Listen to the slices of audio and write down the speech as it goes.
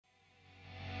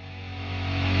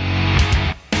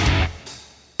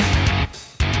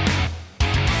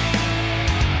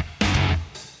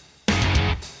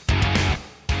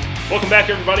back,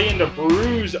 everybody, into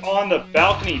Brews on the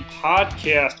Balcony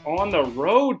podcast. On the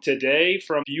road today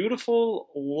from beautiful,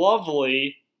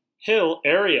 lovely Hill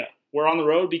area. We're on the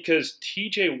road because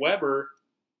TJ Weber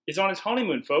is on his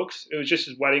honeymoon, folks. It was just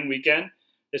his wedding weekend.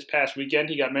 This past weekend,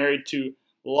 he got married to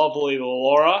lovely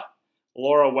Laura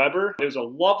Weber. It was a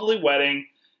lovely wedding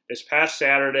this past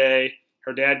Saturday.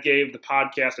 Her dad gave the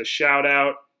podcast a shout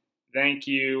out. Thank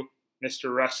you,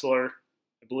 Mr. Wrestler.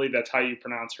 I believe that's how you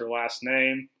pronounce her last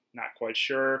name. Not quite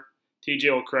sure.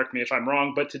 TJ will correct me if I'm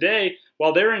wrong. But today,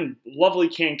 while they're in lovely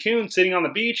Cancun sitting on the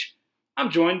beach, I'm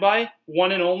joined by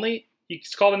one and only,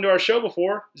 he's called into our show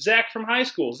before, Zach from high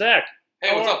school. Zach.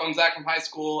 Hey, what's up? I'm Zach from high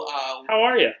school. How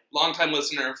are you? Long-time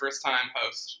listener, first-time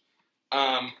host.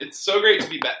 It's so great to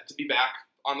be back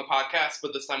on the podcast,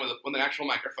 but this time with an actual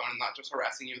microphone and not just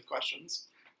harassing you with questions.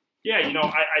 Yeah,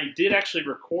 I did actually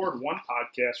record one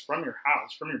podcast from your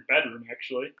house, from your bedroom,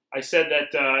 actually. I said that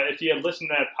if you had listened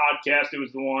to that podcast, it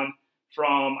was the one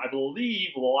from, I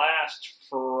believe, last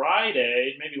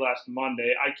Friday, maybe last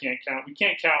Monday. I can't count. We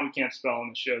can't spell on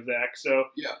the show, Zach.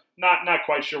 So, yeah, not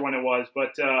quite sure when it was,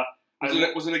 but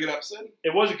was it a good episode?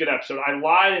 It was a good episode. I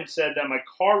lied and said that my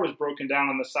car was broken down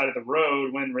on the side of the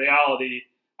road, when in reality,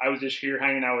 I was just here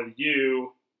hanging out with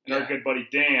you and our good buddy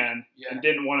Dan, and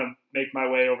didn't want to make my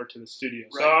way over to the studio.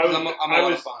 Right. So I'm a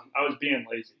lot of fun. I was being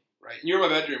lazy. Right. And you were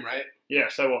in my bedroom, right?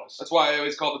 Yes, I was. That's why I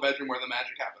always call the bedroom where the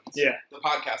magic happens. Yeah. The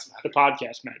podcast magic. The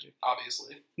podcast magic.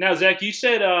 Obviously. Now, Zach, you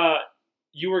said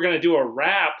you were going to do a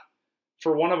rap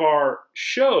for one of our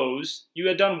shows. You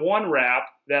had done one rap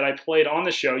that I played on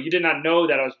the show. You did not know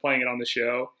that I was playing it on the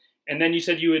show. And then you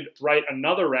said you would write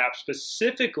another rap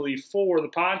specifically for the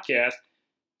podcast.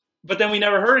 But then we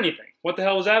never heard anything. What the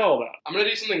hell was that all about? I'm going to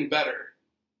do something better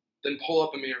than pull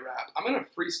up a mere rap. I'm going to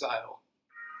freestyle.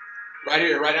 Right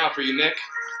here, right now for you, Nick.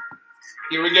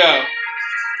 Here we go.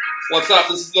 What's up?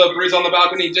 This is the Brews on the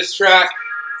Balcony diss track.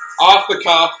 Off the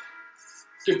cuff.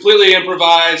 Completely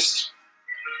improvised.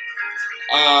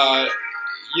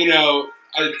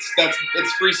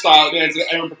 It's freestyle. Man,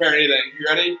 I don't prepare anything. You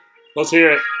ready? Let's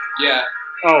hear it. Yeah.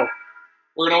 Oh.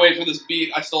 We're going to wait for this beat.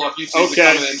 I stole a few tunes Okay.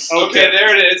 coming in. Okay,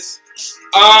 there it is.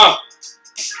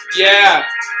 Yeah.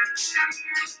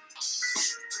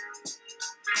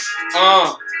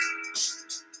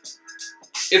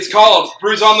 It's called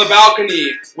Brews on the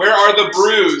Balcony. Where are the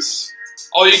brews?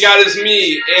 All you got is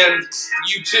me and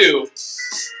you too.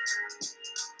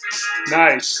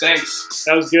 Nice. Thanks.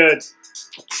 That was good.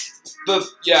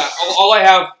 All I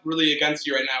have really against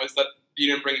you right now is that you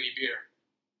didn't bring any beer.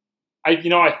 I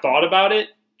thought about it,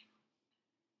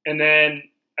 and then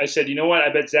I said, you know what?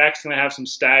 I bet Zach's going to have some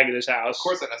Stag at his house. Of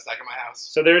course I have Stag in my house.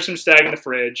 So there's some Stag in the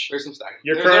fridge. There's some Stag.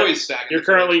 There's always Stag in the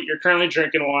fridge. You're currently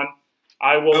drinking one.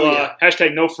 I will,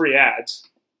 hashtag no free ads.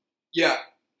 Yeah.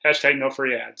 Hashtag no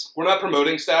free ads. We're not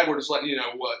promoting Stag. We're just letting you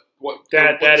know what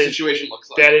the situation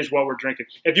looks like. That is what we're drinking.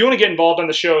 If you want to get involved on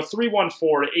the show,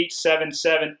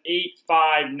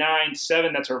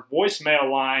 314-877-8597. That's our voicemail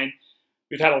line.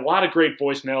 We've had a lot of great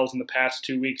voicemails in the past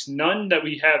 2 weeks. None that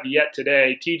we have yet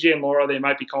today. TJ and Laura, they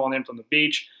might be calling in from the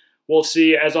beach. We'll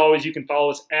see. As always, you can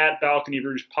follow us at Balcony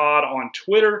Brews Pod on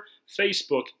Twitter,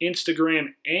 Facebook,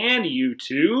 Instagram, and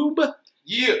YouTube.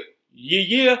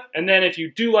 Yeah. And then if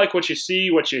you do like what you see,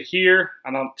 what you hear,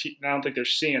 I don't think they're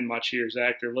seeing much here,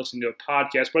 Zach. They're listening to a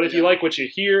podcast. But if you like what you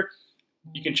hear,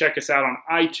 you can check us out on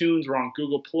iTunes. We're on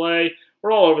Google Play.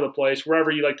 We're all over the place,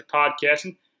 wherever you like the podcast.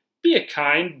 And be a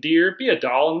kind dear, be a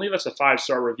doll, and leave us a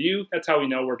 5-star review. That's how we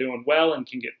know we're doing well and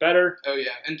can get better. Oh,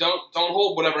 yeah. And don't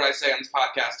hold whatever I say on this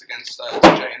podcast against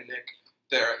TJ and Nick.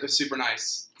 They're super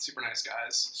nice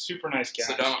guys. Super nice guys.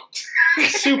 So don't.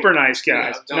 Super nice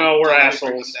guys. No, we're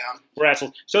assholes. We're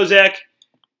assholes. So, Zach,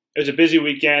 it was a busy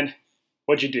weekend.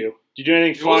 What'd you do? Did you do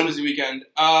anything fun? It was a busy weekend.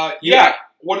 Yeah.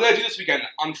 What did I do this weekend?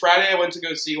 On Friday, I went to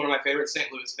go see one of my favorite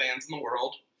St. Louis bands in the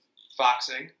world,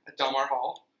 Foxing, at Del Mar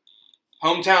Hall.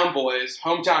 Hometown boys,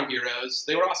 hometown heroes.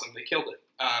 They were awesome. They killed it.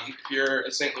 If you're a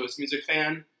St. Louis music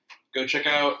fan, go check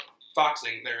out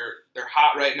Foxing. They're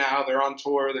hot right now. They're on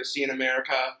tour. They're seeing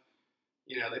America.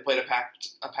 They played a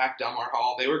packed Del Mar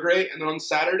Hall. They were great. And then on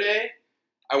Saturday,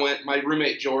 my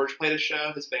roommate George played a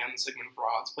show. His band, the Sigmund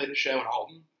Frauds, played a show in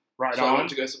Alton. Right so on. I went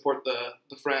to go support the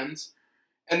friends.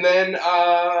 And then,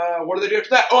 what did I do after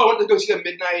that? Oh, I went to go see the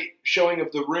midnight showing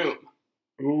of The Room.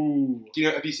 Ooh.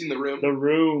 Have you seen The Room? The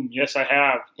Room. Yes, I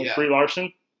have. With Brie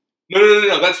Larson?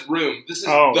 No. That's Room. This is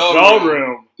The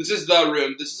Room. This is The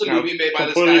Room. This is a movie made by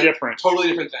this guy. Completely different. Totally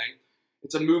different thing.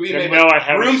 It's a movie made by... I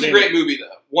haven't Room's a great movie,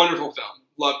 though. Wonderful film.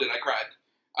 Loved it. I cried.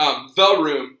 The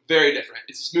Room, very different.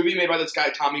 It's this movie made by this guy,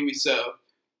 Tommy Wiseau.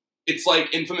 It's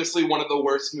like infamously one of the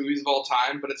worst movies of all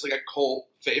time, but it's like a cult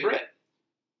favorite.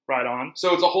 Right on.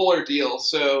 So it's a whole ordeal.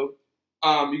 So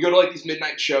you go to like these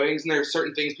midnight showings, and there are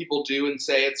certain things people do and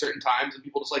say at certain times, and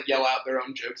people just like yell out their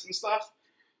own jokes and stuff.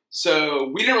 So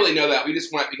we didn't really know that. We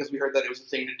just went because we heard that it was a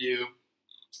thing to do.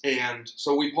 And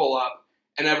so we pull up,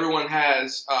 and everyone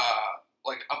has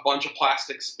like a bunch of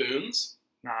plastic spoons.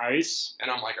 Nice. And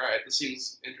I'm like, all right, this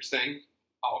seems interesting.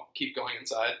 I'll keep going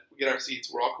inside. We get our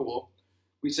seats. We're all cool.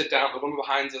 We sit down. The woman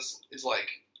behind us is like,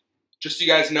 just so you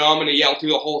guys know, I'm going to yell through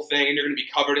the whole thing, and you're going to be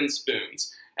covered in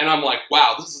spoons. And I'm like,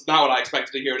 wow, this is not what I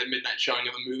expected to hear at a midnight showing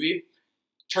of a movie.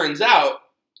 Turns out,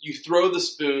 you throw the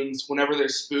spoons whenever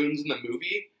there's spoons in the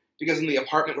movie, because in the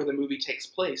apartment where the movie takes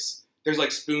place, there's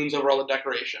like spoons over all the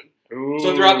decoration. Ooh.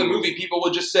 So throughout the movie, people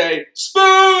would just say,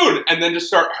 spoon! And then just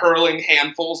start hurling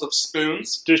handfuls of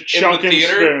spoons just in the chucking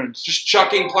theater. spoons. Just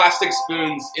chucking plastic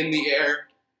spoons in the air.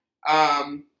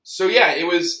 So yeah, it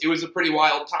was a pretty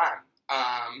wild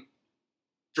time.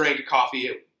 Drank a coffee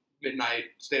at midnight,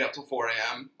 stayed up till 4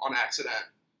 a.m. on accident,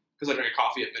 because I drank a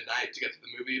coffee at midnight to get to the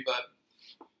movie, but...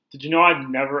 Did you know I've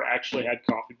never actually had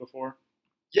coffee before?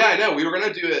 Yeah, I know. We were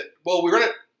going to do it. Well,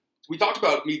 we talked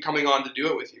about me coming on to do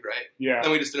it with you, right? Yeah.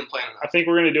 Then we just didn't plan enough. I think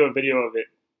we're going to do a video of it.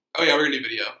 Oh, yeah, we're going to do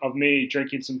video. Of me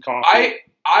drinking some coffee.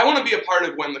 I want to be a part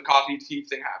of when the coffee tea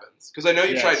thing happens, because I know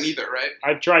you Yes. tried neither, right?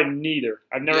 I've tried neither.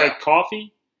 I've never had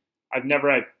coffee. I've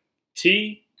never had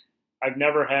tea. I've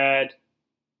never had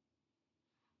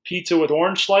pizza with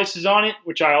orange slices on it,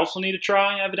 which I also need to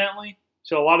try, evidently.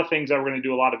 So a lot of things that we're going to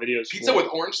do a lot of videos Pizza for. with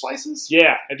orange slices?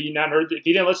 Yeah. Have you not heard? If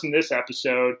you didn't listen to this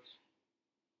episode,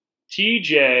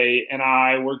 TJ and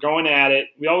I were going at it.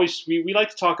 We like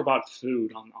to talk about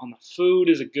food. On the food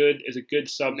is a good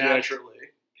subject. Naturally.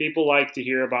 People like to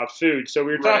hear about food. So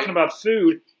we were Right. talking about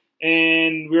food,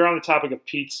 and we were on the topic of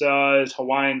pizzas,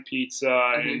 Hawaiian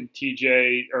pizza, and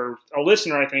TJ, or a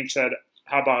listener, I think, said,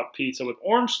 how about pizza with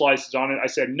orange slices on it? I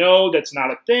said, no, that's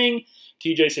not a thing.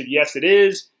 TJ said, yes, it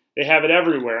is. They have it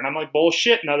everywhere. And I'm like,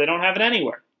 bullshit. No, they don't have it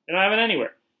anywhere. They don't have it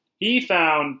anywhere. He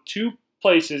found 2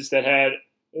 places that had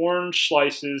orange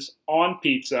slices on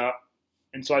pizza.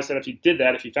 And so I said, if he did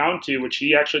that, if he found 2, which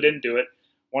he actually didn't do it,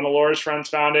 one of Laura's friends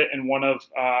found it, and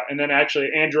and then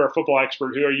actually Andrew, our football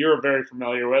expert, who you're very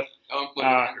familiar with,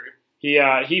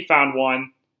 he found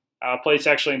one place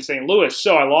actually in St. Louis.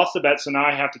 So I lost the bet, so now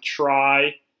I have to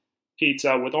try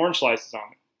pizza with orange slices on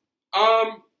it.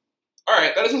 All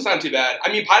right, that doesn't sound too bad.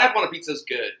 I mean, pineapple on a pizza is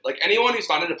good. Like, anyone who's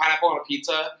gone into pineapple on a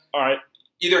pizza All right.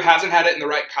 either hasn't had it in the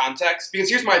right context, because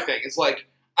here's my thing. It's like,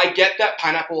 I get that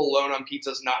pineapple alone on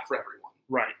pizza is not for everyone.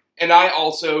 Right. And I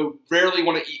also rarely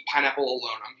want to eat pineapple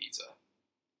alone on pizza.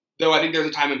 Though I think there's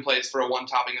a time and place for a one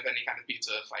topping of any kind of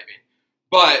pizza, fight me.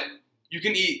 But you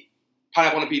can eat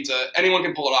pineapple on a pizza. Anyone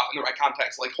can pull it off in the right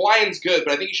context. Like, Hawaiian's good,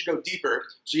 but I think you should go deeper.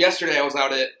 So yesterday I was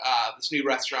out at this new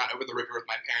restaurant over the river with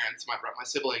my parents, my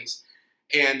siblings,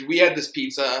 and we had this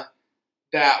pizza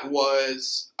that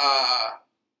was...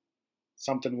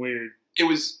 something weird. It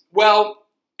was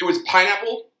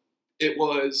pineapple. It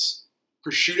was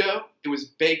prosciutto. It was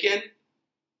bacon.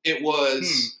 It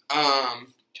was...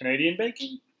 Canadian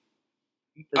bacon?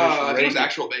 I think it was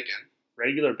actual bacon.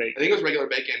 Regular bacon. I think it was regular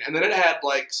bacon. And then it had,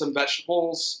 like, some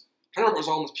vegetables. I don't remember what was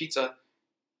all on this pizza.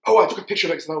 Oh, I took a picture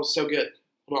of it because that was so good.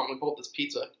 Hold on, let me pull up this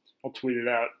pizza. I'll tweet it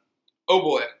out. Oh,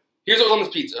 boy. Here's what was on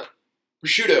this pizza.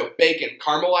 Prosciutto, bacon,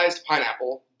 caramelized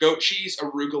pineapple, goat cheese,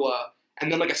 arugula,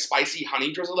 and then, like, a spicy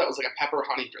honey drizzle that was, like, a pepper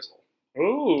honey drizzle.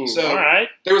 Ooh, So, all right.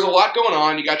 There was a lot going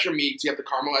on. You got your meats. You have the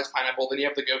caramelized pineapple. Then you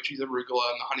have the goat cheese, arugula,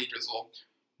 and the honey drizzle.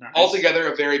 Nice.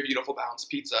 Altogether, a very beautiful, balanced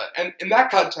pizza. And in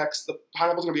that context, the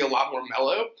pineapple's going to be a lot more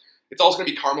mellow. It's also going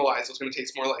to be caramelized, so it's going to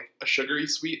taste more like a sugary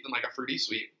sweet than like a fruity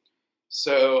sweet.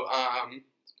 So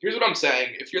here's what I'm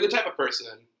saying. If you're the type of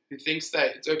person who thinks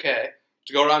that it's okay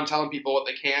to go around telling people what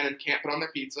they can and can't put on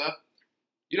their pizza,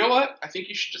 you know what? I think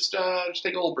you should just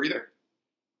take a little breather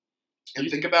and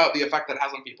think about the effect that it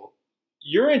has on people.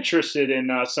 You're interested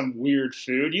in some weird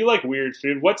food. You like weird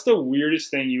food. What's the weirdest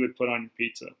thing you would put on your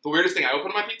pizza? The weirdest thing I would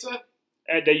put on my pizza?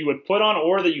 That you would put on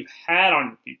or that you've had on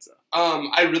your pizza?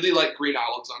 I really like green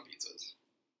olives on pizzas.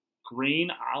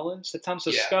 Green olives? That sounds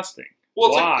disgusting.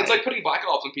 Well, Why? it's like putting black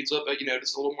olives on pizza, but,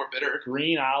 just a little more bitter.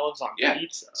 Green olives on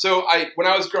pizza? So when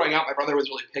I was growing up, my brother was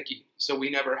really picky, so we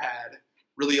never had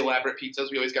really elaborate pizzas.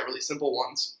 We always got really simple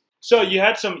ones. So you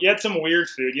had some weird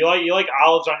food. You like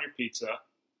olives on your pizza.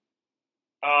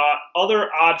 Other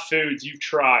odd foods you've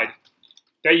tried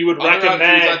that you would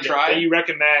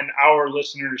recommend our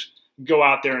listeners go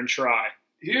out there and try.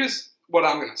 Here's what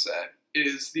I'm going to say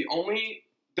is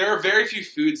there are very few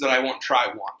foods that I won't try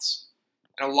once.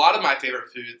 And a lot of my favorite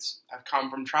foods have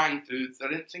come from trying foods that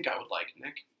I didn't think I would like,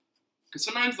 Nick. Because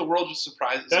sometimes the world just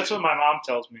surprises That's you. what my mom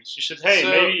tells me. She said, hey, So-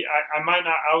 maybe I might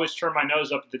not always turn my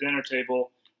nose up at the dinner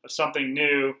table of something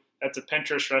new that's a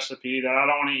Pinterest recipe that I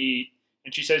don't want to eat.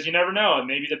 And she says, you never know. It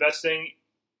may be the best thing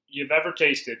you've ever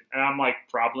tasted. And I'm like,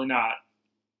 probably not.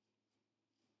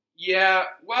 Yeah,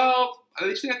 well, I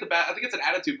think it's an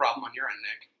attitude problem on your end,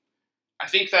 Nick. I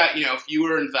think that, if you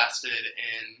were invested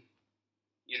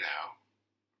in,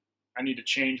 I need to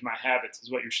change my habits, is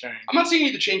what you're saying. I'm not saying you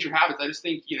need to change your habits. I just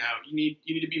think, you need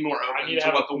to be more open I need to to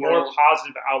have what a the more world.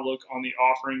 positive outlook on the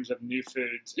offerings of new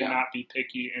foods Yeah. and not be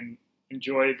picky and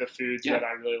enjoy the foods Yeah. that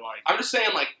I really like. I'm just saying,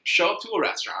 show up to a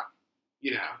restaurant,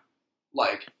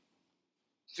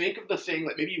 think of the thing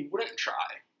that maybe you wouldn't try.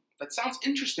 That sounds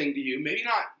interesting to you. Maybe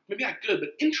not good, but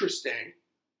interesting.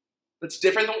 That's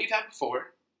different than what you've had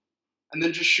before. And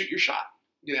then just shoot your shot,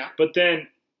 But then,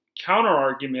 counter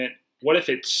argument, what if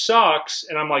it sucks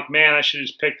and I'm like, man, I should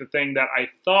just pick the thing that I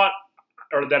thought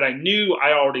or that I knew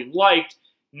I already liked.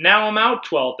 Now I'm out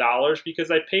 $12 because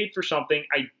I paid for something,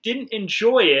 I didn't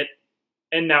enjoy it,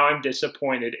 and now I'm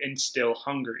disappointed and still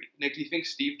hungry. Nick, do you think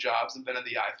Steve Jobs invented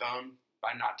the iPhone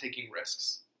by not taking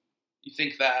risks? You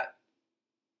think that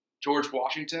George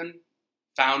Washington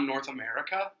found North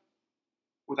America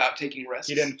without taking risks?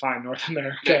 He didn't find North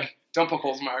America. Nick, don't poke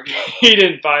holes in my argument. He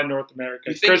didn't find North America.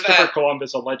 You think Christopher that-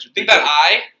 Columbus allegedly Think that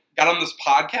I got on this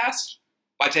podcast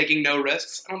by taking no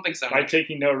risks? I don't think so. by Nick.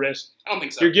 taking no risk. I don't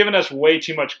think so. You're giving us way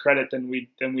too much credit than we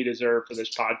deserve for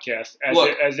this podcast.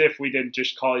 Look. As if we didn't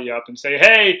just call you up and say,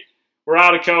 "Hey, we're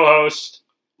out of co-host.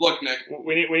 Look, Nick,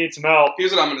 We need some help."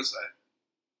 here's what I'm going to say.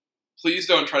 Please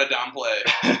don't try to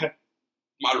downplay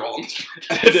my role in this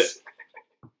podcast.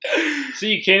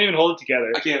 See, you can't even hold it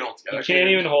together. I can't hold it together. You can't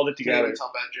even hold it Can't together. even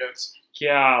tell bad jokes.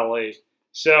 Golly.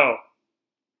 So,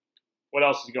 what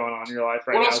else is going on in your life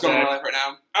right What now? else is going on in Zach? my life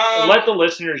right now? Let the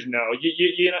listeners know.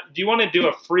 You know, do you want to do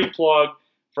a free plug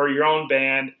for your own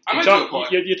band? I might do a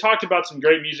plug. You talked about some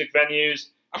great music venues.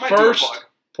 I might First, do a plug.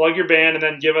 plug your band and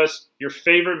then give us your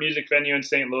favorite music venue in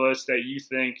St. Louis that you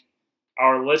think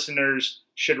our listeners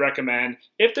should recommend.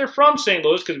 If they're from St.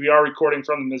 Louis, because we are recording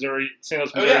from the St. Louis,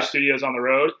 Missouri yeah. studios on the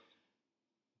road.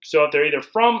 So if they're either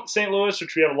from St. Louis,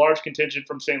 which we have a large contingent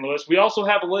from St. Louis, we also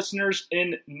have listeners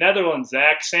in Netherlands,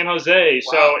 Zach, San Jose.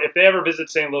 So Wow. if they ever visit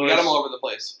St. Louis, We got them all over the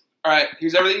place. All right,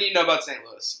 here's everything you know about St.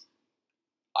 Louis.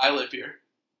 I live here.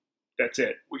 that's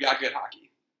it. We got good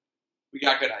hockey. We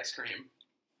got good ice cream.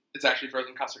 It's actually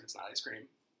frozen custard. It's not ice cream.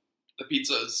 The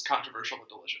pizza is controversial but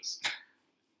delicious.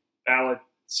 Valid.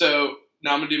 So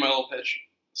now I'm going to do my little pitch.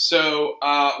 So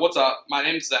what's up? My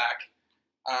name's Zach.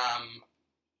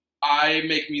 I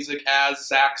make music as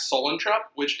Zach Solentrup,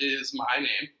 which is my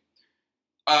name.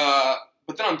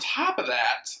 But then on top of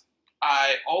that,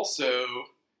 I also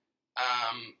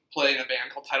play in a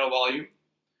band called Tidal Volume.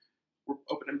 We're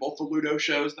opening both the Ludo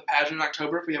shows, the pageant in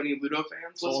October. If we have any Ludo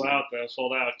fans, Sold listening. out, though.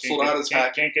 Sold out. Sold out as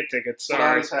heck. Can't get tickets. Sold out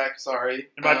Sorry. as heck, sorry.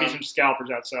 There might be some scalpers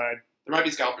outside. There might be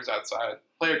scalpers outside.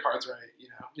 Play your cards right. You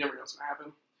never know what's going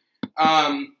to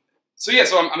happen. So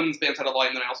I'm in this band Tidal Volume,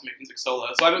 and then I also make music solo.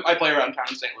 So I play around town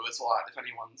in St. Louis a lot if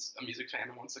anyone's a music fan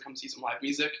and wants to come see some live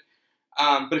music.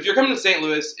 But if you're coming to St.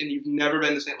 Louis and you've never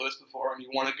been to St. Louis before and you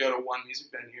want to go to one music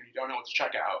venue and you don't know what to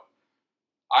check out,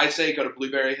 I say go to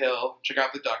Blueberry Hill, check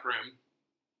out the Duck Room.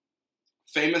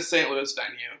 Famous St. Louis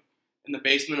venue in the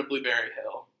basement of Blueberry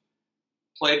Hill.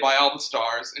 Played by all the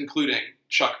stars, including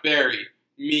Chuck Berry,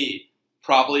 me,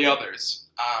 probably others.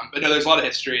 But no, there's a lot of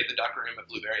history at the Duck Room at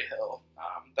Blueberry Hill.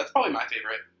 That's probably my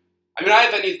favorite. I mean, I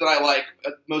have venues that I like.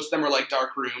 Most of them are like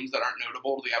dark rooms that aren't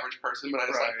notable to the average person, but I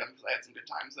just like them because I had some good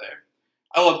times there.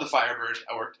 I love the Firebird.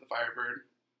 I worked at the Firebird.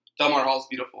 Delmar Hall's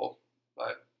beautiful,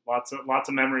 but Lots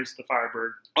of memories of the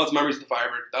Firebird. lots of memories of the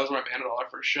Firebird. That was where I band all our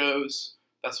first shows.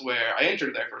 That's where I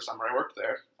entered there for a summer. I worked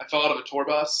there. I fell out of a tour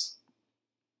bus.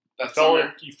 That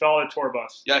summer. You fell out of a tour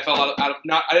bus. Yeah, I fell out of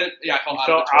not. I didn't. Yeah, I fell You out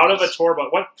fell of a tour out of bus. a tour bus.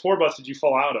 What tour bus did you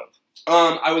fall out of?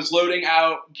 I was loading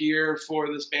out gear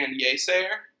for this band Yesayer,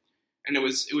 and it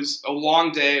was a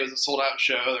long day. It was a sold out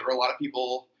show. There were a lot of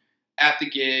people at the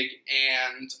gig,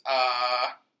 and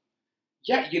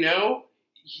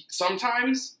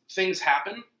sometimes things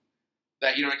happen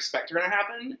that you don't expect are going to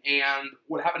happen. And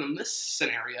what happened in this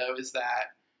scenario is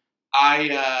that I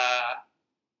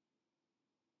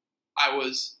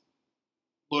was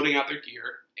loading out their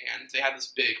gear, and they had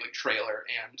this big trailer,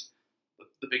 and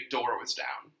the big door was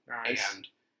down. Nice. And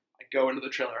I go into the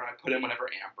trailer and I put in whatever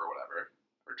amp or whatever,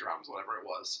 or drums, whatever it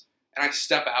was. And I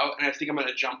step out and I think I'm going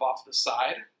to jump off the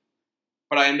side.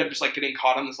 But I end up just getting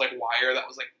caught on this wire that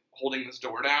was holding this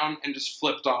door down and just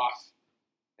flipped off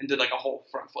and did a whole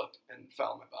front flip and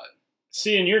fell on my butt.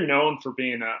 See, and you're known for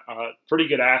being a pretty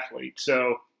good athlete.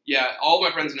 So Yeah, all of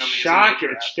my friends know me. Shocker!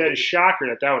 It's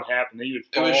shocker that would happen. That you would.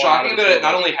 It was shocking that it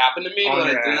not only happened to me, but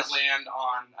that it didn't ass. land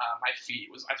on my feet.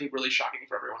 It was, I think, really shocking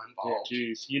for everyone involved. Yeah,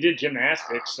 jeez, you did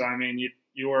gymnastics, so I mean,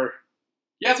 you were.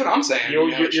 Yeah, that's what I'm saying.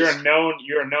 You're a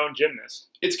known gymnast.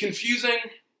 It's confusing.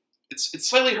 It's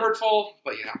slightly hurtful,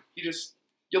 but you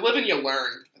live and you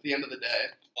learn at the end of the day.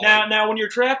 Now, when you're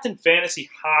drafting fantasy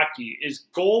hockey, is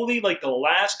goalie like the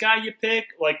last guy you pick,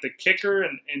 like the kicker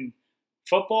in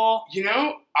football?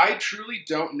 I truly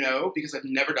don't know because I've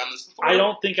never done this before. I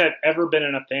don't think I've ever been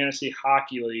in a fantasy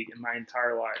hockey league in my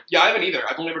entire life. Yeah, I haven't either.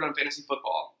 I've only ever done fantasy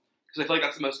football because I feel like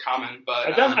that's the most common. But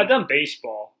I've done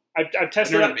baseball. I've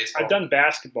tested out. I've done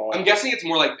basketball. I'm guessing it's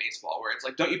more like baseball, where it's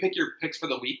like, don't you pick your picks for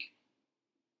the week,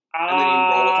 and then you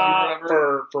roll with them or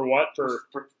whatever? For what? For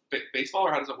baseball,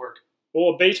 or how does it work?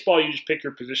 Well, baseball, you just pick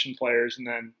your position players and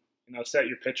then set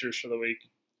your pitchers for the week.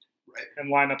 Right.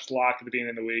 And lineups lock at the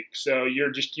beginning of the week. So you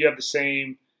have the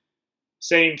same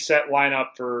set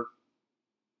lineup for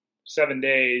 7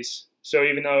 days. So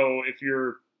even though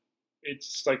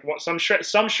it's like some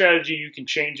strategy you can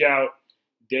change out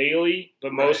daily,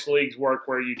 but most leagues work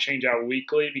where you change out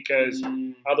weekly because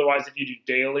otherwise, if you do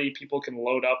daily, people can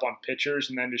load up on pitchers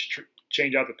and then just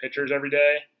change out the pitchers every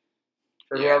day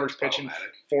for whoever's pitching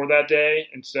for that day,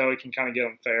 and so it can kind of get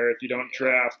unfair if you don't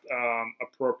draft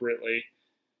appropriately.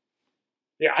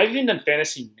 Yeah, I've even done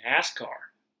fantasy NASCAR.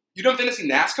 You've done fantasy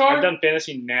NASCAR? I've done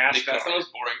fantasy NASCAR. Nick, that's the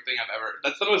most boring thing I've ever.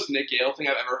 That's the most Nick Yale thing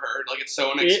I've ever heard. Like, it's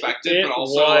so unexpected, but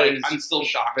also like I'm still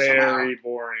shocked. Very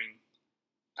boring.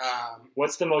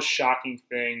 What's the most shocking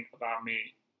thing about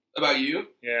me? About you?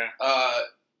 Yeah.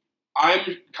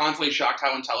 I'm constantly shocked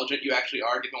how intelligent you actually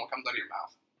are, given what comes out of your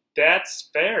mouth. That's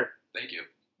fair. Thank you.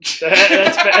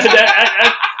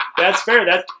 That's fair.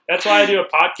 That's why I do a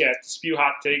podcast: spew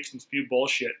hot takes and spew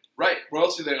bullshit. Right. Where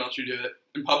else do they let you do it?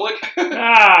 In public?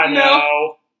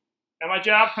 No. At my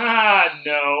job?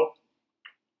 No.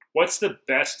 What's the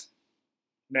best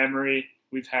memory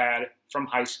we've had from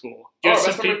high school?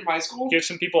 Best memory from high school? Give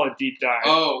some people a deep dive.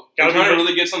 Oh, you're trying to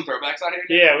really get some throwbacks out here?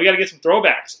 Yeah, we got to get some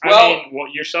throwbacks. Well,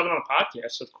 you're subbing on the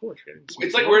podcast, so of course.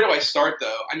 It's like, where do I start,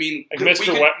 though? I mean, like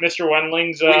Mr.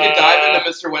 Wendling's. We could dive into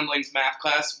Mr. Wendling's math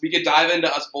class. We could dive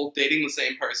into us both dating the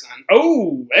same person.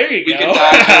 Oh, there you go. We could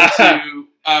dive into.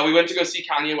 We went to go see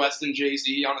Kanye West and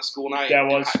Jay-Z on a school night. That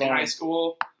was fun. In high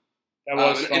school. That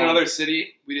was fun. In another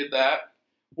city, we did that.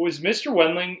 Was Mr.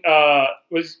 Wendling,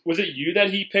 was it you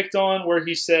that he picked on where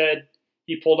he said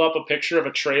he pulled up a picture of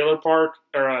a trailer park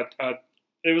or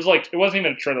it wasn't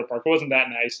even a trailer park. It wasn't that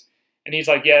nice. And he's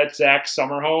like, yeah, it's Zach's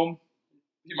summer home.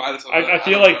 He might have. I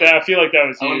feel like that was you. I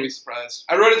wouldn't be surprised.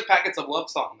 I wrote his Packets of Love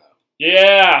song though.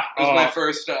 Yeah. It was my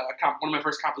first, one of my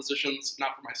first compositions,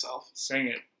 not for myself. Sing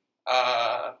it.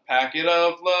 Packet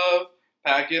of love,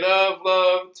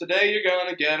 today you're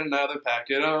gonna get another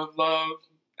packet of love.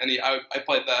 And I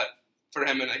played that for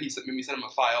him, and he sent him a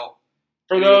file.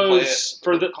 For those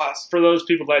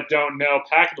people that don't know,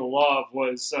 Packet of Love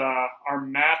was our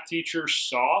math teacher's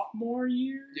sophomore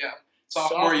year. Yeah,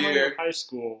 sophomore year of high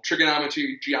school.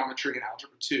 Trigonometry, geometry, and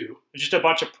algebra 2. Just a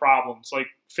bunch of problems, like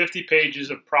 50 pages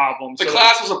of problems. The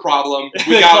class was a problem.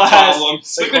 We got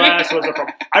problems. The class was a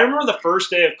problem. I remember the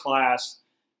first day of class.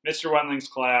 Mr. Wendling's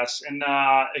class, and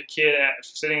a kid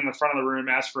sitting in the front of the room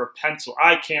asked for a pencil.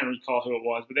 I can't recall who it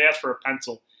was, but they asked for a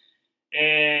pencil.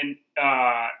 And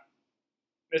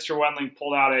Mr. Wendling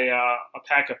pulled out a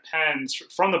pack of pens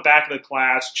from the back of the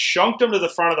class, chunked them to the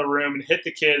front of the room, and hit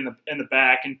the kid in the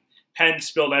back, and pens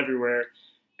spilled everywhere,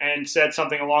 and said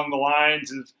something along the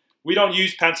lines of, "We don't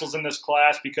use pencils in this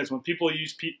class because when people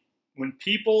use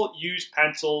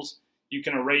pencils, you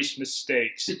can erase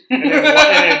mistakes.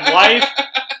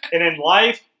 And in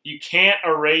life, you can't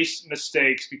erase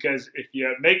mistakes because if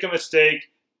you make a mistake,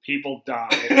 people die.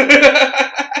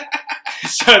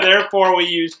 So therefore, we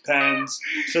use pens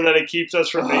so that it keeps us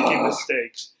from making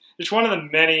mistakes." It's one of the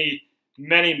many,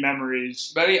 many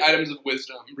memories. Many items of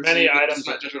wisdom. Many items.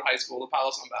 At Jesuit High School, the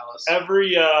Palace on Palace.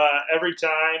 Every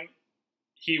time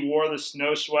he wore the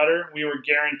snow sweater, we were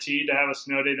guaranteed to have a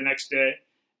snow day the next day.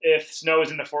 If snow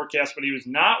was in the forecast, but he was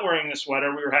not wearing the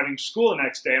sweater, we were having school the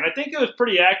next day. And I think it was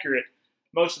pretty accurate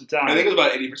most of the time. I think it was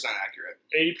about 80% accurate.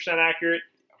 80% accurate?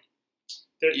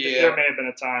 There may have been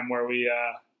a time where we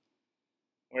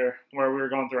were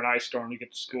going through an ice storm to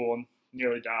get to school and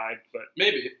nearly died. But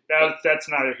maybe. That's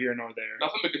neither here nor there.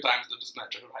 Nothing but good times to just met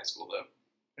Jesuit High School, though.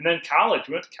 And then college.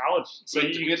 We went to college. So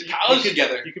we went to college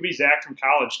together. You could be Zach from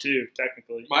college, too,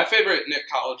 technically. My favorite Nick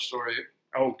college story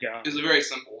is a very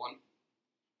simple one.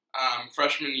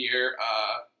 Freshman year,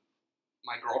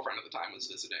 my girlfriend at the time was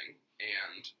visiting,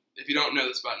 and if you don't know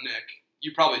this about Nick,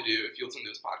 you probably do if you listen to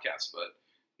this podcast, but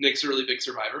Nick's a really big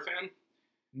Survivor fan.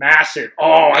 Massive.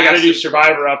 Oh, I got to do Massive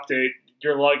Survivor update.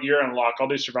 You're in luck. I'll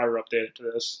do Survivor update to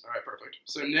this. All right, perfect.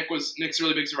 So Nick's a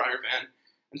really big Survivor fan,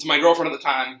 and so my girlfriend at the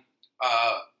time,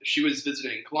 she was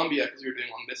visiting Columbia because we were doing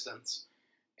long distance,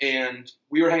 and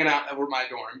we were hanging out over my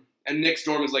dorm, and Nick's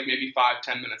dorm is like maybe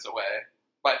 5-10 minutes away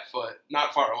by foot,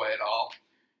 not far away at all,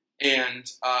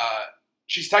 and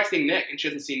she's texting Nick, and she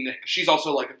hasn't seen Nick. She's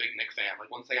also like a big Nick fan. Like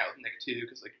once they got with Nick too,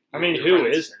 because like I mean, who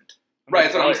isn't? Right,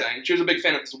 that's what I'm saying. She was a big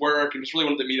fan of his work and just really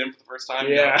wanted to meet him for the first time.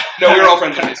 Yeah. No, we were all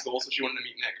friends in high school, so she wanted to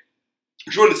meet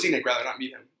Nick. She wanted to see Nick, rather, not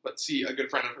meet him, but see a good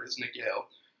friend of hers, Nick Yale.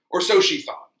 Or so she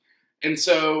thought. And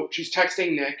so she's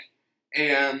texting Nick,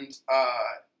 and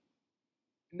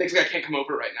Nick's like, I can't come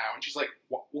over right now. And she's like,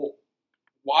 well,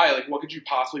 why? Like, what could you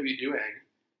possibly be doing?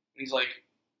 And he's like,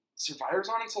 Survivor's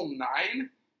on until 9?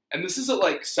 And this is at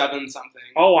like 7-something.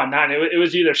 Oh, on 9. It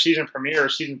was either season premiere or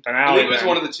season finale. I think it was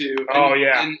one of the two. And,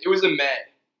 And it was in May.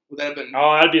 Would that have been?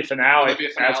 Oh, that'd be a finale. Would that be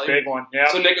a finale? That's a big one.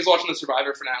 Yeah. So Nick is watching the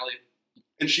Survivor finale,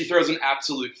 and she throws an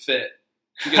absolute fit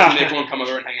because Nick won't come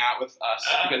over and hang out with us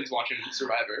because he's watching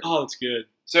Survivor. Oh, that's good.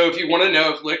 So if you want to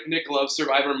know if Nick loves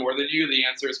Survivor more than you, the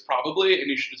answer is probably, and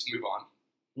you should just move on.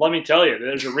 Let me tell you,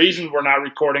 there's a reason we're not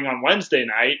recording on Wednesday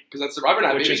night. Because that's Survivor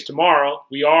night, which is tomorrow.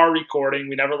 We are recording.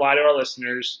 We never lie to our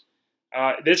listeners.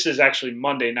 This is actually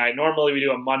Monday night. Normally we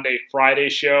do a Monday-Friday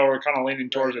show. We're kind of leaning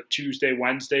towards a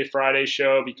Tuesday-Wednesday-Friday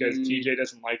show because TJ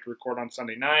doesn't like to record on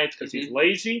Sunday nights because he's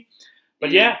lazy.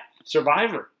 But yeah,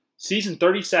 Survivor. Season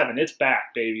 37. It's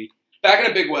back, baby. Back in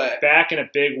a big way. Back in a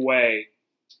big way.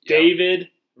 Yep. David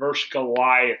versus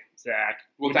Goliath, Zach.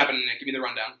 What's happening, Nick? Give me the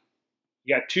rundown.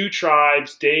 You got 2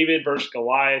 tribes, David versus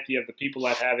Goliath. You have the people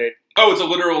that have it. Oh, that's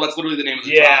literally the name of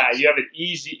the tribes. You have it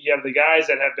easy. You have the guys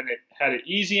that have had it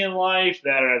easy in life,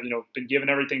 that have been given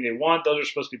everything they want. Those are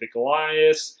supposed to be the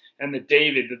Goliaths, and the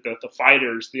David, the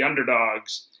fighters, the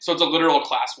underdogs. So it's a literal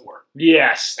class war.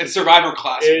 Yes. It's Survivor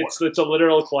class war. It's a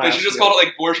literal class war. They should just call it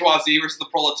like bourgeoisie versus the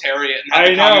proletariat and have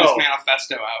the Communist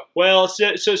Manifesto out. Well,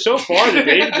 so far the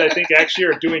Davids, I think, actually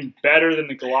are doing better than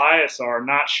the Goliaths are.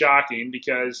 Not shocking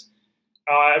because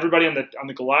everybody on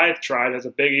the Goliath tribe has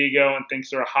a big ego and thinks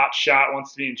they're a hot shot,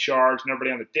 wants to be in charge, and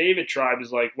everybody on the David tribe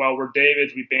is like, well, we're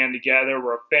Davids, we band together,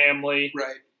 we're a family.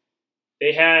 Right.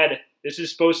 This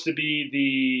is supposed to be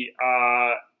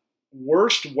the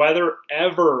worst weather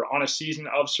ever on a season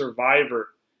of Survivor.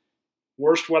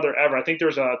 Worst weather ever. I think there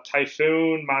was a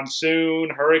typhoon,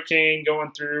 monsoon, hurricane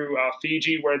going through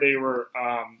Fiji where they were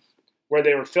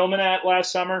filming at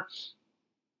last summer.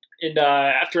 And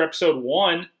after episode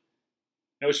 1,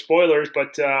 no spoilers,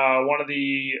 but one of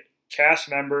the cast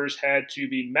members had to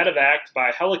be medevaced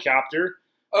by helicopter.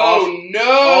 Off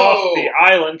the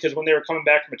island, because when they were coming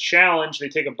back from a challenge, they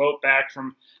take a boat back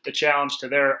from the challenge to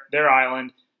their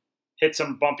island, hit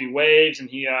some bumpy waves, and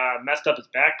he messed up his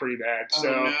back pretty bad.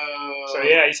 So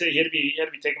yeah, he said he had to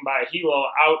be taken by a helo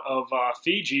out of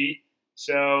Fiji.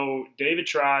 So David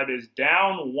Tribe is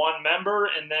down 1 member,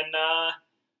 and then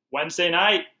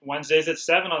Wednesdays at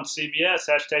 7 on CBS.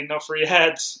 # no free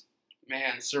ads.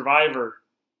 Man, Survivor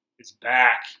is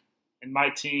back. In my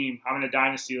team, I'm in a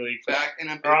dynasty league. I'm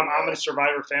in a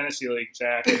Survivor fantasy league,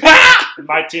 Zach. And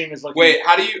my team is looking. Wait,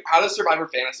 how does Survivor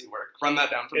fantasy work? Run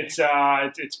that down for me.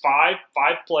 It's 5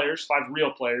 players, 5 real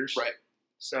players. Right.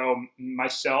 So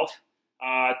myself,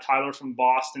 Tyler from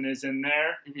Boston is in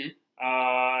there.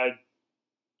 Mm-hmm.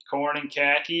 Corn and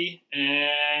Khaki,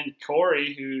 and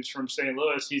Corey, who's from St.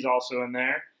 Louis, he's also in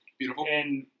there. Beautiful.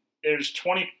 And there's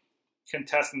 20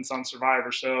 contestants on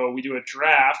Survivor, so we do a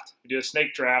draft. We do a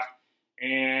snake draft.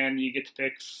 And you get to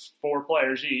pick 4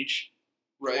 players each.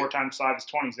 Right. 4 times 5 is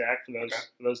 20, Zach, for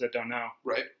those that don't know.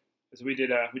 Right. Because we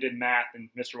did math in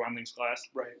Mr. Wendling's class.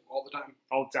 Right. All the time.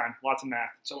 All the time. Lots of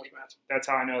math. So much math. That's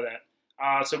how I know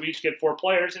that. So we each get 4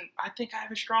 players, and I think I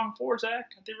have a strong 4, Zach.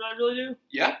 I really do.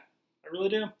 Yeah? I really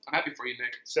do. I'm happy for you,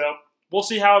 Nick. So we'll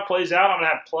see how it plays out. I'm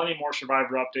going to have plenty more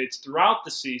Survivor updates throughout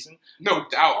the season. No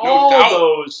doubt. All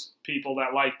those people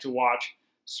that like to watch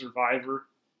Survivor.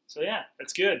 So, yeah,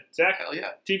 that's good. Zach, hell yeah.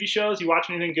 TV shows, you watch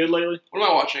anything good lately? What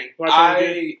am I watching? You're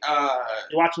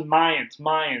watching Mayans.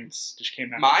 Mayans just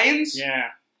came out. Mayans?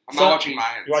 Yeah. I'm not watching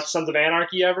Mayans. You watch Sons of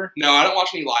Anarchy ever? No, I don't watch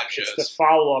any live shows. It's the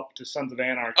follow-up to Sons of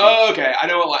Anarchy. Oh, okay. I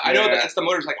know that's the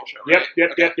motorcycle show, right?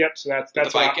 Yep. So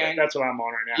that's what I'm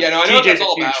on right now. Yeah, no, I know what that's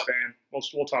all TJ's a about. huge fan.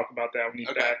 We'll talk about that when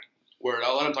he's back. Word,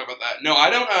 I'll let him talk about that. No, I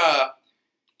don't,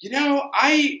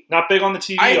 Not big on the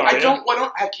TV, I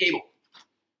don't have cable.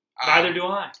 Neither do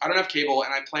I. I don't have cable,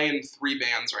 and I play in 3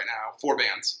 bands right now. 4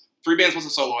 bands. 3 bands plus a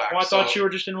solo act. Well, I thought you were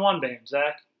just in 1 band,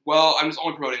 Zach. Well, I'm just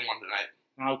only promoting 1 tonight.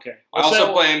 Okay. I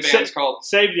also play in bands called...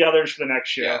 Save the others for the next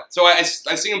show. Yeah. So I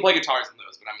sing and play guitars in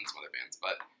those, but I'm in some other bands.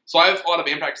 So I have a lot of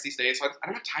band practice these days, so I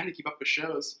don't have time to keep up with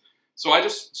shows. So I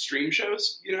just stream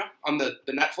shows, on the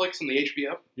Netflix and the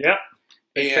HBO. Yep.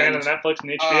 Big fan of Netflix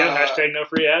and HBO. Hashtag no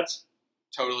free ads.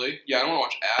 Totally. Yeah, I don't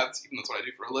want to watch ads, even though that's what I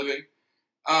do for a living.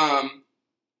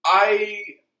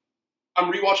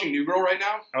 I'm rewatching New Girl right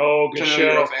now. Oh, good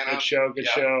show. Good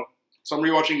show. So I'm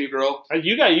rewatching New Girl.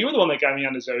 You were the one that got me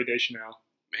onto Zooey Deschanel.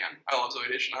 Man, I love Zooey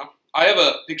Deschanel. I have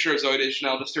a picture of Zooey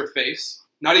Deschanel, just her face.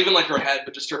 Not even like her head,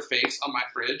 but just her face on my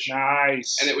fridge.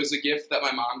 Nice. And it was a gift that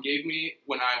my mom gave me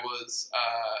when I was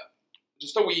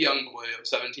just a wee young boy of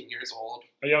 17 years old.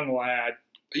 A young lad.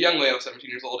 A young lad of 17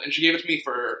 years old. And she gave it to me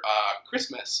for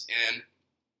Christmas. And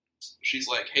she's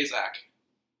like, hey, Zach,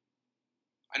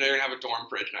 I know you're going to have a dorm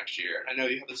fridge next year. I know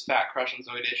you have this fat crush on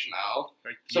Zooey Deschanel.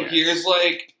 So here's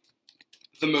like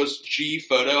the most G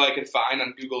photo I could find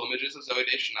on Google Images of Zooey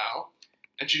Deschanel.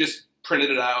 And she just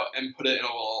printed it out and put it in a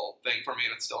little thing for me,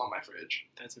 and it's still on my fridge.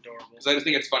 That's adorable. Because I just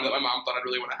think it's funny that my mom thought I'd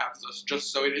really want to have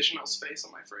just Zooey Deschanel's face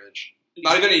on my fridge.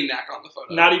 Not even any neck on the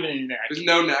photo. Not even any neck. There's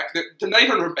no neck. They're not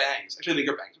even her bangs. Actually, I think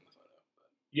her bangs in the photo.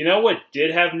 You know what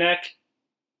did have neck?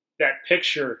 That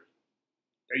picture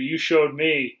that you showed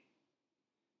me.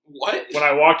 What? When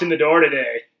I walked in the door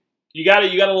today. You got a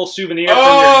little souvenir from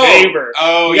your neighbor.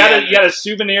 Oh, you got a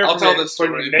souvenir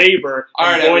from your neighbor. All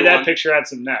right, boy, everyone. That picture had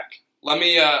some neck. Let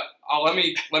me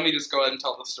just go ahead and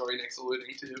tell the story Nick's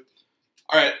alluding to.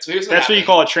 All right, so here's what That's happened. what you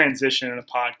call a transition in a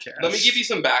podcast. Let me give you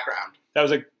some background. That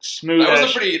was a smooth. That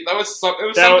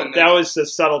was a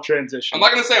subtle transition. I'm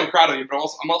not gonna say I'm proud of you, but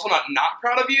I'm also not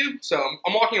proud of you. So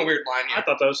I'm walking a weird line here. I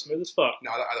thought that was smooth as fuck.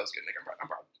 No, that was good, Nick. I'm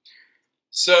proud.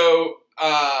 So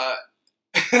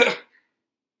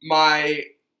my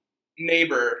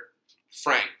neighbors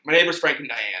Frank and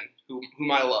Diane,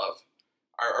 whom I love,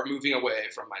 are moving away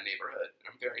from my neighborhood, and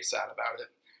I'm very sad about it.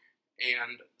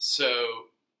 And so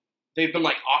they've been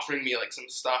like offering me like some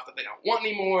stuff that they don't want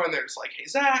anymore, and they're just like, "Hey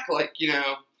Zach, like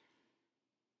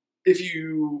if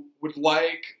you would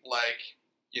like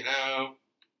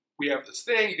we have this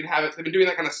thing, you can have it." They've been doing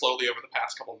that kind of slowly over the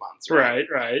past couple months, right?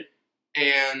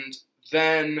 And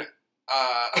then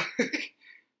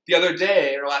the other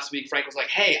day or last week, Frank was like,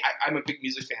 "Hey, I'm a big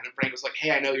music fan," and Frank was like, "Hey,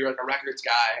 I know you're like a records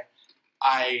guy.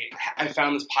 I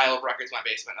found this pile of records in my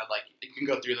basement. I'd like you can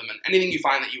go through them, and anything you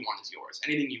find that you want is yours.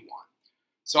 Anything you want."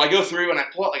 So I go through and I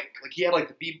pull out like he had like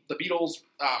the Beatles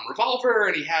Revolver,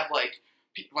 and he had like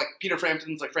Peter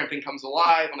Frampton's like Frampton Comes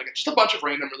Alive, and like just a bunch of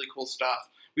random really cool stuff.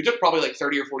 We took probably like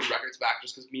 30 or 40 records back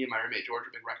just because me and my roommate George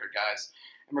are big record guys,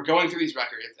 and we're going through these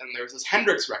records, and there was this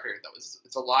Hendrix record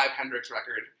it's a live Hendrix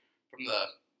record from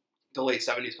the late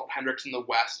 70s called Hendrix in the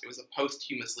West. It was a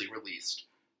posthumously released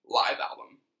live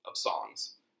album of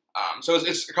songs. So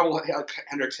it's a couple of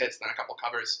Hendrix hits, then a couple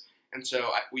covers. And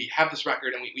so we have this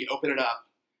record, and we open it up,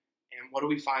 and what do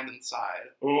we find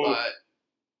inside? Ooh,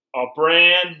 a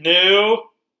brand new...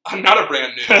 Not a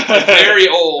brand new. A very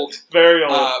old. Very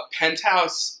old.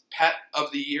 Penthouse Pet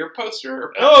of the Year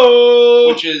poster.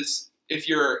 Which is,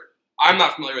 I'm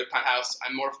not familiar with Penthouse.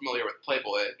 I'm more familiar with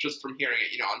Playboy, just from hearing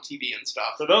it, on TV and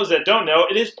stuff. For those that don't know,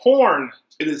 it is porn.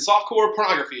 It is softcore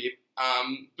pornography.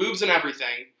 Boobs and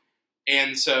everything.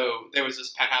 And so there was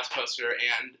this Penthouse poster,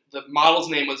 and the model's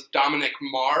name was Dominique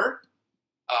Marr.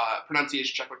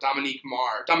 Pronunciation check with Dominique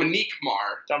Marr. Dominique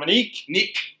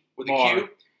Nick with a Q.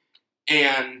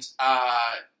 And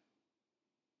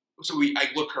so I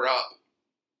look her up,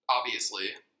 obviously,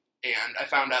 and I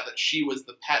found out that she was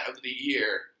the pet of the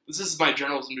year. This is my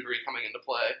journalism degree coming into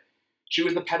play. She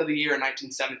was the pet of the year in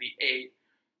 1978.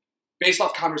 Based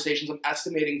off conversations, I'm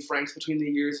estimating Frank's between the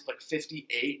years of like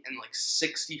 58 and like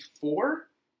 64.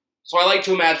 So I like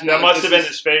to imagine that must have been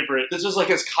his favorite. This was like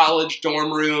his college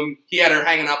dorm room. He had her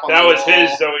hanging up on the wall. That was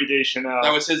his Zooey Deschanel.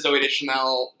 That was his Zooey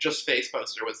Deschanel just face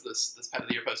poster, was this Pet of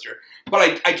the Year poster.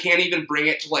 But I can't even bring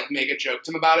it to like make a joke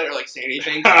to him about it or like say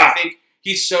anything. I think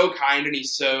he's so kind and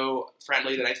he's so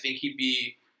friendly that I think he'd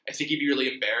be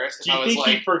really embarrassed. Do you think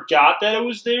he forgot that it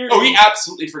was there? Oh, he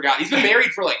absolutely forgot. He's been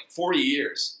married for like 40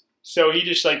 years. So he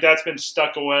just that's been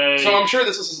stuck away. So I'm sure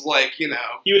this is like, He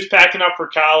was packing up for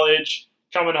college,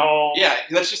 coming home. Yeah,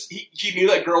 that's just, he knew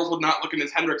that girls would not look in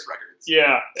his Hendrix records.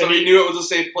 Yeah. So he knew it was a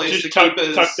safe place to tuck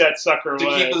that sucker away.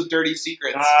 To keep his dirty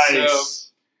secrets. Nice. So,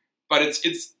 but it's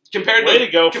compared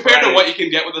to what you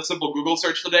can get with a simple Google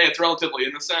search today, it's relatively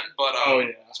innocent. But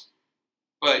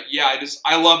But yeah,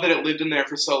 I love that it lived in there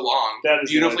for so long. That is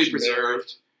beautifully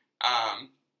preserved.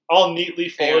 all neatly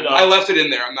folded up. I left it in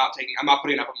there. I'm not putting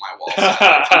it up on my wall.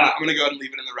 So I'm going to go ahead and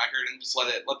leave it in the record and just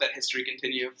let that history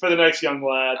continue for the next young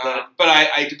lad. But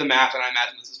I did the math, and I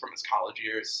imagine this is from his college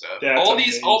years. So all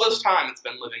this time, it's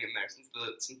been living in there since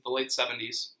the late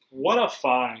 70s. What a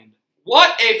find!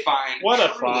 What a find! What a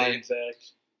find, Zach.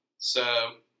 So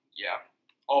yeah,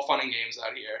 all fun and games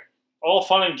out here. All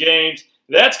fun and games.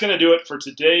 That's going to do it for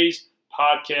today's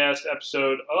podcast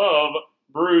episode of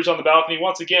Brews on the Balcony.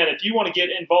 Once again, if you want to get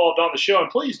involved on the show, and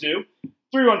please do,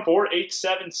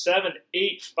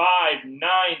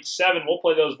 314-877-8597. We'll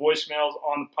play those voicemails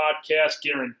on the podcast,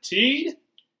 guaranteed. If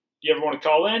you ever want to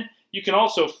call in, you can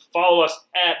also follow us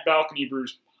at Balcony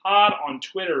Brews Pod on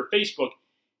Twitter, Facebook,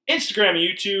 Instagram, and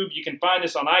YouTube. You can find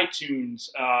us on iTunes,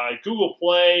 Google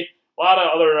Play, a lot of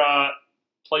other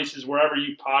places wherever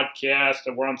you podcast,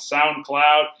 and we're on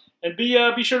SoundCloud. And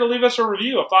be sure to leave us a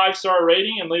review, a 5-star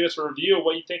rating, and leave us a review of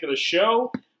what you think of the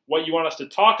show, what you want us to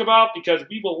talk about, because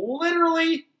we will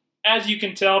literally, as you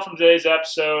can tell from today's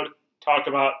episode, talk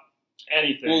about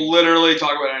anything. We'll literally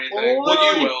talk about anything.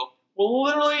 We'll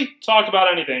literally talk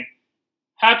about anything.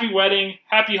 Happy wedding,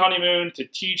 happy honeymoon to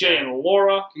TJ and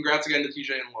Laura. Congrats again to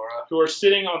TJ and Laura, who are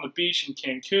sitting on the beach in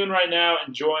Cancun right now,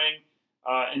 enjoying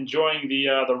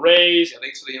the rays. Yeah,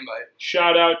 thanks for the invite.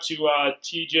 Shout out to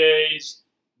TJ's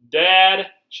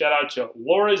dad. Shout out to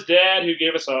Laura's dad, who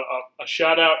gave us a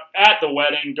shout out at the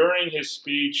wedding during his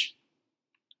speech.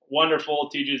 Wonderful.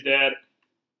 TJ's dad,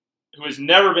 who has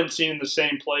never been seen in the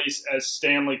same place as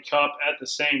Stanley Cup at the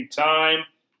same time.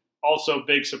 Also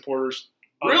big supporters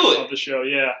of the show.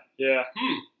 Yeah. Yeah,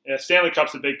 Stanley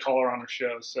Cup's a big caller on our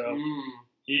show. So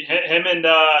him and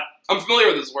I'm familiar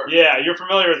with his work. Yeah, you're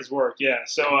familiar with his work. Yeah.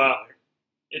 So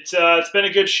it's been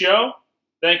a good show.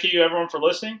 Thank you, everyone, for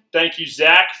listening. Thank you,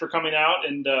 Zach, for coming out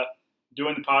and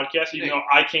doing the podcast, even though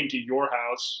I came to your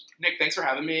house. Nick, thanks for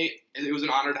having me. It was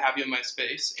an honor to have you in my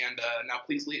space, and now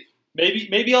please leave.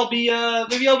 Maybe I'll be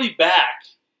back.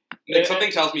 Nick,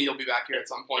 something tells me you'll be back here at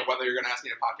some point, whether you're going to ask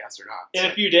me to podcast or not. In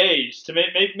a few days, to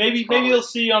maybe you'll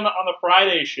see on the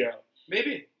Friday show.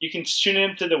 Maybe you can tune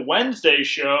in to the Wednesday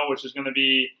show, which is going to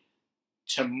be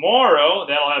tomorrow.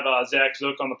 That'll have Zach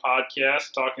Zook on the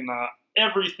podcast talking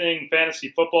everything fantasy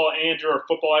football. Andrew, our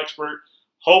football expert,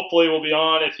 hopefully will be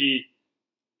on if he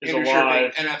is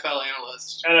alive. NFL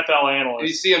analyst. If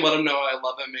you see him, let him know I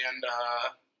love him, and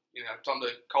tell him to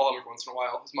call him every once in a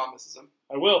while. His mom misses him.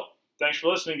 I will. Thanks for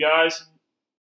listening, guys.